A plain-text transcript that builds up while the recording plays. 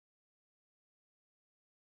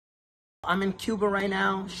I'm in Cuba right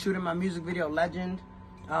now, shooting my music video, Legend.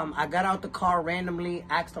 I got out the car randomly,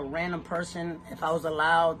 asked a random person if I was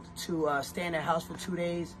allowed to stay in their house for 2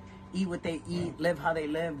 days, eat what they eat, live how they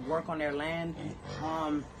live, work on their land.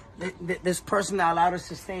 This person that allowed us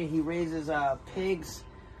to stay, he raises pigs,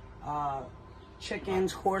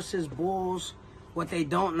 chickens, horses, bulls. What they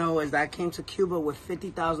don't know is that I came to Cuba with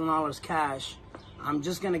 $50,000 cash. I'm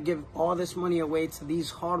just gonna give all this money away to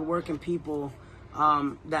these hard-working people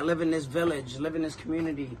that live in this village, live in this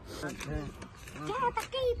community. No,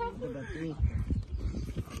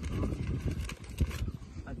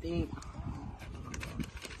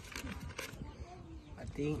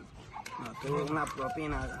 tuve una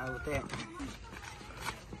propina a usted.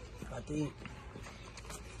 A ti.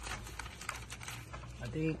 A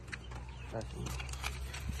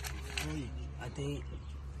ti.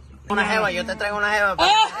 Una jeva, yo te traigo una jeva.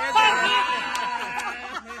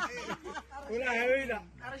 Una jevita.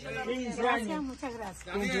 Gracias, muchas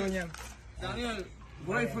gracias. Daniel,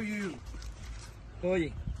 voy for you.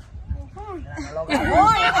 Oye.